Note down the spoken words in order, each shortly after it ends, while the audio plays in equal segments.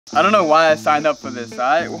I don't know why I signed up for this,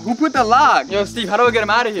 alright? Who put the lock? Yo, Steve, how do I get him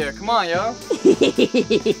out of here? Come on, yo.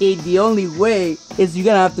 The only way is you're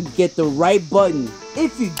gonna have to get the right button.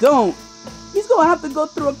 If you don't, he's gonna have to go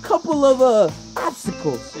through a couple of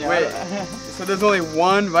obstacles. Yeah, wait, so there's only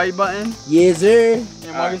one right button? Yes, sir.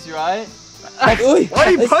 Yeah, Marcus, you alright? Why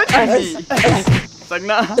are you punching me? It's like,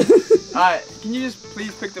 nah. Alright, can you just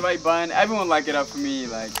please pick the right button? Everyone like it up for me.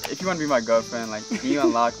 Like, if you want to be my girlfriend, like, can you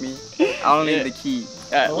unlock me? I don't need the key.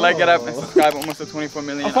 Like it up and subscribe almost to 24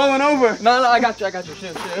 million. I'm falling over. No, I got you.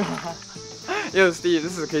 Shoot. Yo, Steve,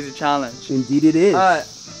 this is a crazy challenge. Indeed it is. Alright,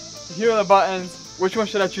 here are the buttons. Which one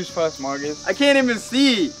should I choose first, Marcus? I can't even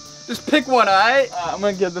see. Just pick one, alright? I'm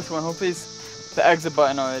gonna get this one. Hopefully it's the exit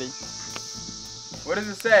button already. What does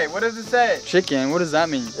it say? What does it say? Chicken. What does that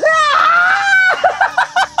mean?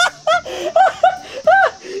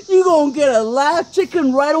 You gonna get a live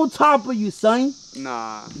chicken right on top of you, son.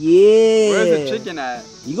 Nah. Yeah. Where's the chicken at?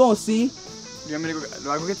 You gonna see. You want me to go?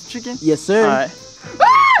 Do I go get the chicken? Yes, sir. Alright.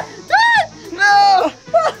 No!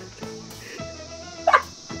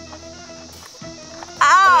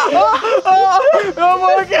 Oh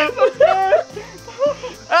my God! I'm scared.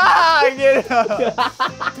 Get it up.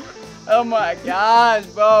 Oh my gosh,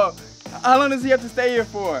 bro. How long does he have to stay here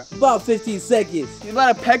for? About 15 seconds. He's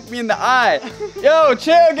about to peck me in the eye. Yo,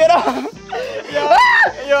 chill, get up.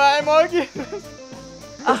 Yo, I'm Marcus.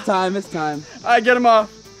 It's time, it's time. Alright, get him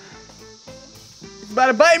off. He's about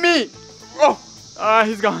to bite me. Oh, alright,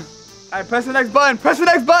 he's gone. Alright, press the next button. Press the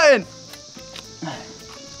next button.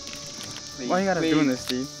 Please, why you gotta doing this,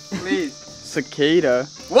 Steve? Please. Cicada.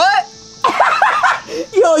 What?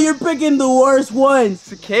 Yo, you're picking the worst ones.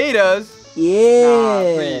 Cicadas? Yeah. Nah,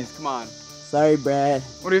 please, come on. Sorry, Brad.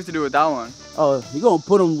 What do you have to do with that one? Oh, you're gonna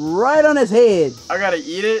put him right on his head. I gotta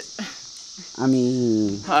eat it? I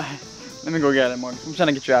mean... Let me go get it, Marcus. I'm trying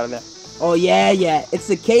to get you out of there. Oh, yeah. It's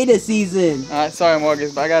cicada season. Alright, sorry,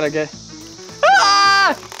 Marcus, but I gotta get...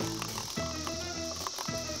 Ah!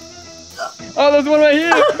 Oh, there's one right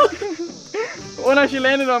here. One actually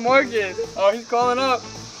landed on Marcus. Oh, he's calling up.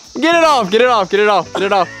 Get it off. Get it off. Get it off. Get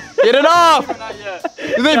it off. Get it off. Not yet.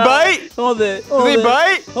 Do they bite? Hold it. Do they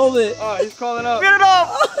bite? Hold it. Oh, he's calling up. Get it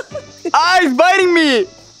off. Ah, he's biting me.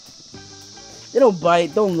 They don't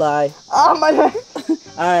bite. Don't lie. Oh, my head.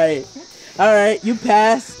 All right. You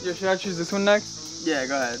pass. Yo, should I choose this one next? Yeah,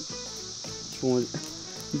 go ahead. Which one?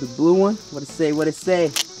 The blue one? What it say?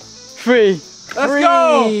 Free. Let's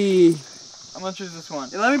go. I'm gonna choose this one.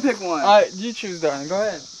 Yeah, let me pick one. Alright, you choose that one. Go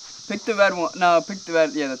ahead. Pick the red one. No, pick the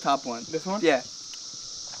red. Yeah, the top one. This one? Yeah.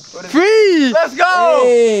 Free! Let's go!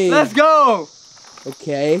 Hey. Let's go!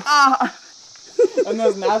 Okay. Ah! And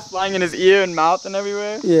there's gnats flying in his ear and mouth and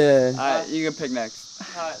everywhere. Yeah. Alright, you can pick next.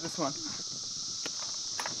 Alright, this one.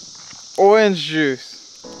 Orange juice.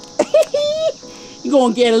 You're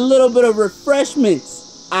gonna get a little bit of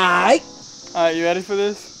refreshments. Alright. Alright, you ready for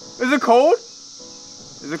this? Is it cold?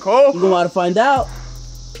 Is it cold? You're gonna want to find out.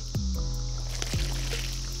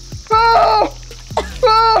 Oh!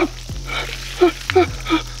 Oh!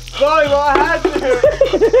 Sorry, bro, I had to.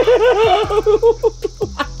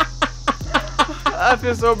 I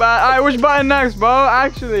feel so bad. Alright, which button next, bro?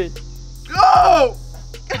 Actually. No!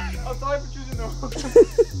 I'm sorry for choosing the one.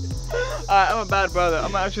 Alright, I'm a bad brother.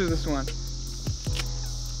 I'm gonna choose this one.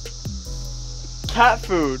 Cat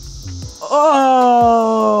food.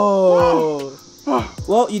 Oh!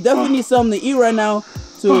 Well, you definitely need something to eat right now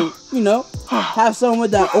to, you know, have some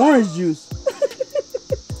with that orange juice.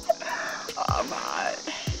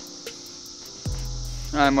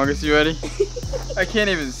 Alright, Marcus, you ready? I can't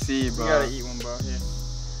even see, bro. You gotta eat one, bro. Here.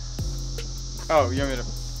 Oh, you want me to...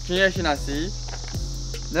 Can you actually not see?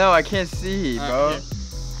 No, I can't see, bro.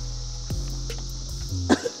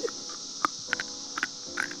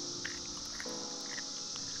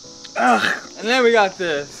 Ugh. And then we got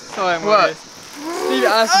this. Sorry, Marcus. Steve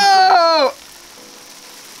asked me. Oh!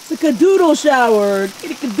 It's a cadoodle shower.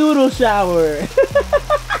 Get a cadoodle shower.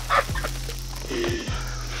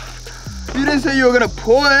 You didn't say you were gonna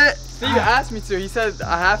pour it. Steve asked me to. He said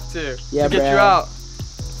I have to. Yeah, to get you out.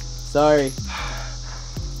 Sorry.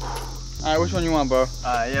 Alright, which one you want, bro?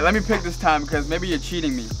 Yeah, let me pick this time because maybe you're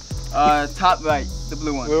cheating me. Top right, the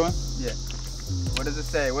blue one. Blue one? Yeah. What does it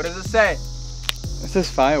say? What does it say? It says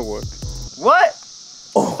fireworks. What?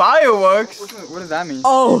 Oh. Fireworks? What does that mean?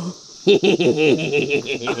 Oh. Yeah,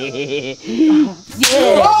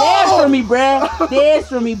 dance for me, bruh. Dance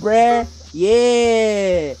for me, bruh.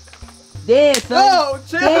 Yeah. Dance, son. No,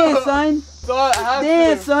 chill. Dance, son. Sorry, I have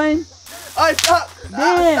dance, son. Alright, stop.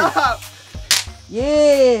 Dance. Stop.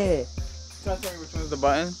 Yeah. Try to tell me which one's the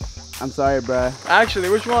button. I'm sorry, bruh. Actually,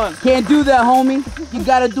 which one? Can't do that, homie. You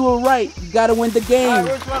gotta do it right. You gotta win the game.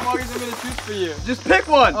 Alright, which one, Marcus? I'm gonna choose for you. Just pick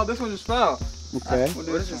one. Oh, this one just fell. Okay. What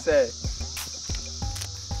does it say?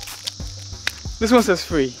 This one says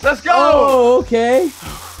free. Let's go! Oh, okay.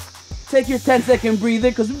 Take your 10-second breather,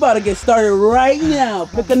 because we're about to get started right now.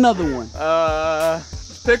 Pick another one.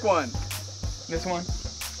 Just pick one. This one.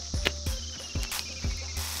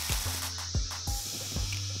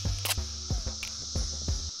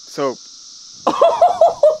 Soap.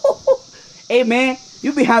 Hey, man,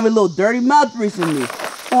 you be having a little dirty mouth recently.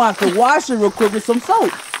 I'm gonna have to wash it real quick with some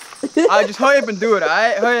soap. Alright, just hurry up and do it,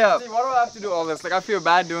 alright? Hurry up. Why do I have to do all this? Like, I feel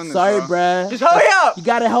bad doing this. Sorry, bruh. Just hurry up! You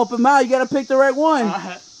gotta help him out. You gotta pick the right one.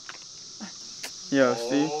 Yo,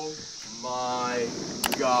 Steve. Oh my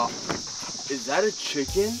god. Is that a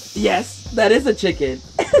chicken? Yes, that is a chicken.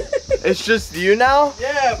 It's just you now?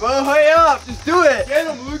 Yeah, bro, hurry up. Just do it. Get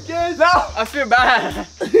him, Lucas. No, I feel bad.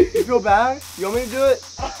 You feel bad? You want me to do it?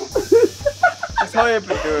 Just hurry up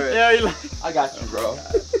and do it. Yeah, you like. I got you, bro.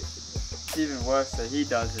 It's even worse that he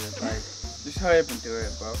does it. Like, just hurry up and do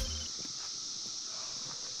it, bro.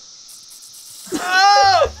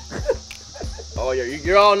 Oh,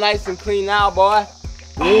 you're all nice and clean now, boy.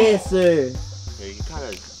 Yes, sir. Yeah, you kind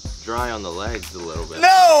of dry on the legs a little bit.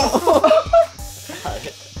 No!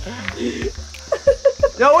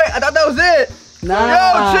 Yo, wait, I thought that was it.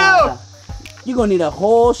 Nah. Yo, chill. You're gonna need a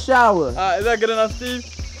whole shower. Is that good enough, Steve?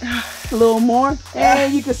 A little more,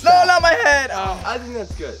 and you can stop. No, not my head. I think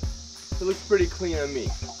that's good. It looks pretty clean on me.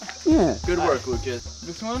 Yeah. Good work, Lucas.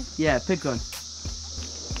 This one? Yeah, pick one.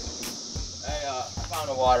 Hey, I found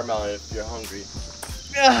a watermelon if you're hungry.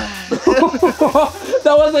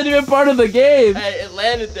 That wasn't even part of the game. Hey, it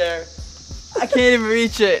landed there. I can't even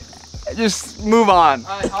reach it. Just move on.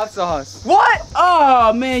 Alright, hot sauce. What?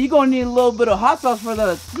 Oh man, you're gonna need a little bit of hot sauce for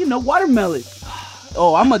the, watermelon.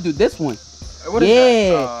 Oh, I'm gonna do this one. What is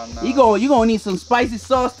yeah. that? Oh, no. You gonna need some spicy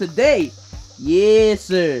sauce today. Yes,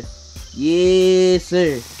 sir. Yes,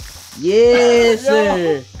 sir. Yes,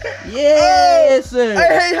 sir. Yes, sir.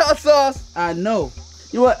 I hate hot sauce. I know.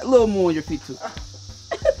 You know what? A little more on your feet too.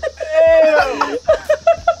 Ew.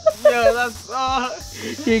 Yo, that's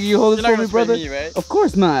Can you hold this for me, brother? Me, right? Of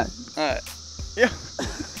course not. Alright. Yo.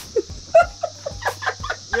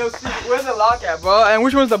 Yo, Steve, where's the lock at, bro? And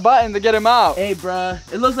which one's the button to get him out? Hey, bruh.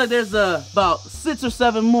 It looks like there's about 6 or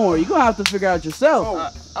 7 more. You're gonna have to figure out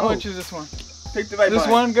yourself. I'm gonna choose this one. Pick the right This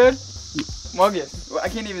button. One good? Marcus, I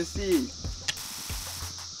can't even see.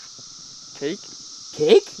 Cake?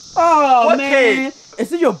 Cake? Oh, what man. Cake?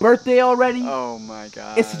 Is it your birthday already? Oh my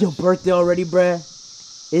god. Is it your birthday already, bruh?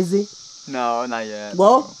 Is it? No, not yet.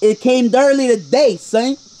 Well, bro. It came early today,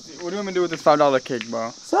 son. What do you want me to do with this $5 cake,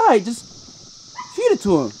 bro? Sorry, just feed it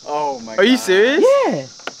to him. Oh my god. Are you serious? Yeah.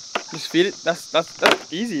 Just feed it? That's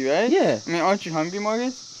easy, right? Yeah. I mean, aren't you hungry,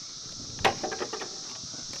 Marcus?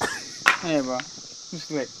 Hey, bro.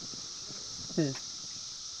 Just lick. Yeah.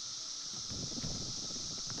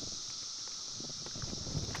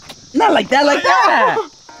 Not like that, like that.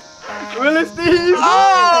 Really, Steve?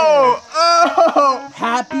 Oh! Oh!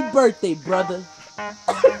 Happy birthday, brother.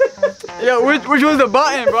 Yo, which one's the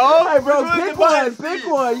button, bro? All right, bro, pick one. Pick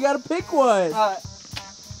one. You gotta pick one. Is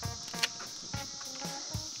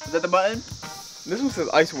that the button? This one says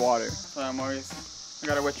ice water. Sorry, Maurice. I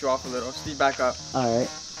gotta wet you off a little. Steve, back up. All right.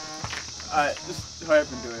 Alright, just hurry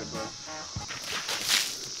up and do it, bro.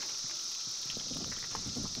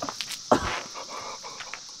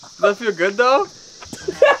 Does that feel good, though?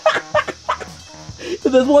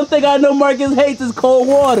 There's one thing I know Marcus hates is cold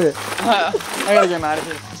water. I gotta get him out of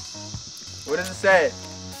here. What does it say?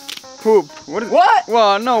 Poop. What?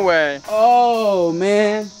 Well, no way. Oh,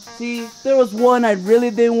 man. See, there was one I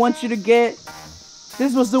really didn't want you to get.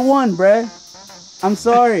 This was the one, bruh. I'm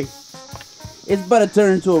sorry. It's about to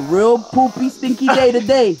turn into a real poopy, stinky day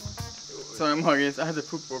today. Sorry, Marcus. I had to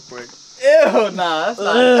poop real quick. Ew, nah, that's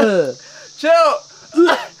not. Chill.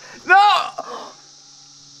 No.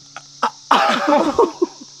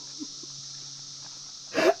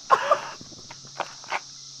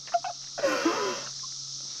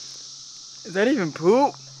 Is that even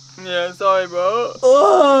poop? Yeah, sorry, bro.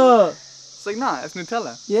 It's like, nah, it's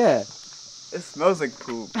Nutella. Yeah. It smells like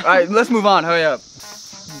poop. Alright, let's move on. Hurry up.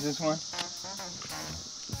 Is this one?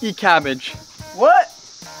 Eat cabbage. What?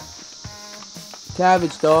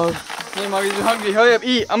 Cabbage, dog. Hey, Marcus, you're hungry. Hurry up,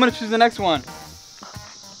 eat. I'm gonna choose the next one.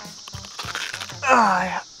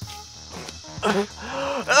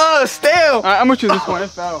 Stale. Alright, I'm gonna choose this one. It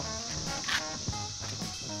fell.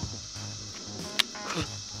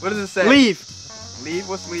 What does it say? Leave. Leave?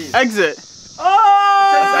 What's leave? Exit.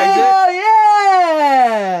 Oh, That's exit?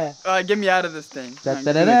 yeah! Get me out of this thing.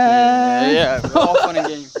 Da-da-da-da. We're all fun and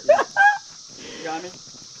games. Yeah. You got me?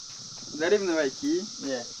 Is that even the right key?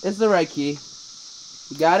 Yeah. It's the right key.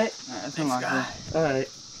 You got it? Alright, let's unlock it. Alright.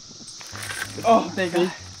 Oh, thank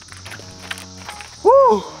God.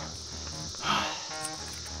 Woo!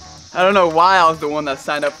 I don't know why I was the one that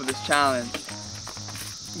signed up for this challenge,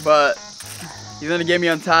 but he's gonna get me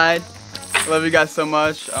untied. I love you guys so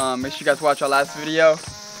much. Make sure you guys watch our last video.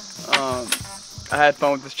 I had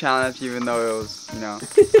fun with this challenge, even though it was, you know,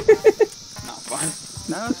 not fun.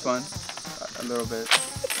 No, it was fun, a little bit.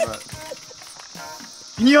 But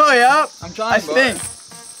can you hurry up? I'm trying. I stink.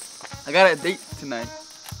 I got a date tonight.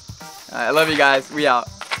 I love you guys. We out.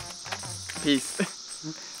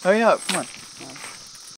 Peace. Hurry up. Come on.